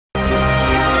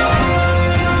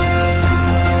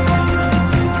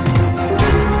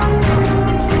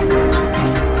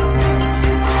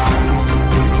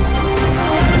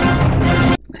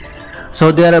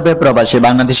Saudi আরবে প্রবাসী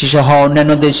বাংলাদেশী সহ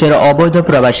অন্যান্য দেশের অবৈধ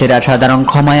প্রবাসীরা সাধারণ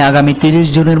ক্ষমায় আগামী 30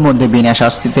 জুনের মধ্যে বিনা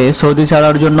শাস্তিতে সৌদি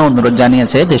ছাড়ার জন্য অনুরোধ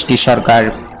জানিয়েছে দেশটির সরকার।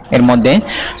 এর মধ্যে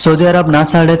সৌদি আরব না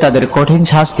ছাড়লে তাদের কঠিন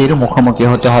শাস্তির মুখোমুখি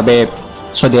হতে হবে।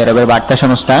 সৌদি আরবের বার্তা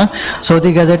সংস্থা সৌদি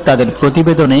গ্যাজেট তাদের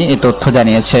প্রতিবেদনে এ তথ্য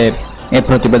জানিয়েছে। এই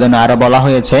প্রতিবেদনে আরো বলা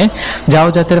হয়েছে,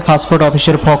 জাওজাতের পাসপোর্ট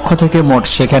অফিসের পক্ষ থেকে মোট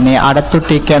সেখানে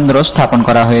 78টি কেন্দ্র স্থাপন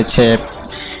করা হয়েছে।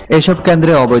 এসব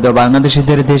কেন্দ্রে অবৈধ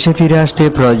বাংলাদেশিদের দেশে ফিরে আসতে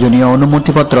প্রয়োজনীয়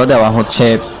অনুমতিপত্র দেওয়া হচ্ছে।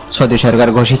 সৌদি সরকার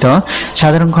ঘোষিত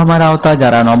সাধারণ ক্ষমার আওতায়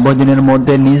যারা 90 দিনের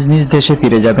মধ্যে নিজ নিজ দেশে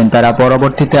ফিরে যাবেন তারা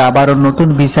পরবর্তীতে আবারও নতুন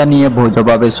ভিসা নিয়ে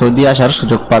বৈধভাবে সৌদি আসার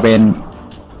সুযোগ পাবেন।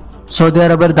 সৌদি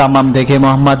আরবের দাম্মাম থেকে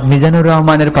মোহাম্মদ মিজানুর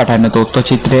রহমানের পাঠানো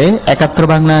তথ্যচিত্রে 71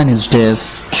 বাংলা নিউজ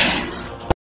ডেস্ক।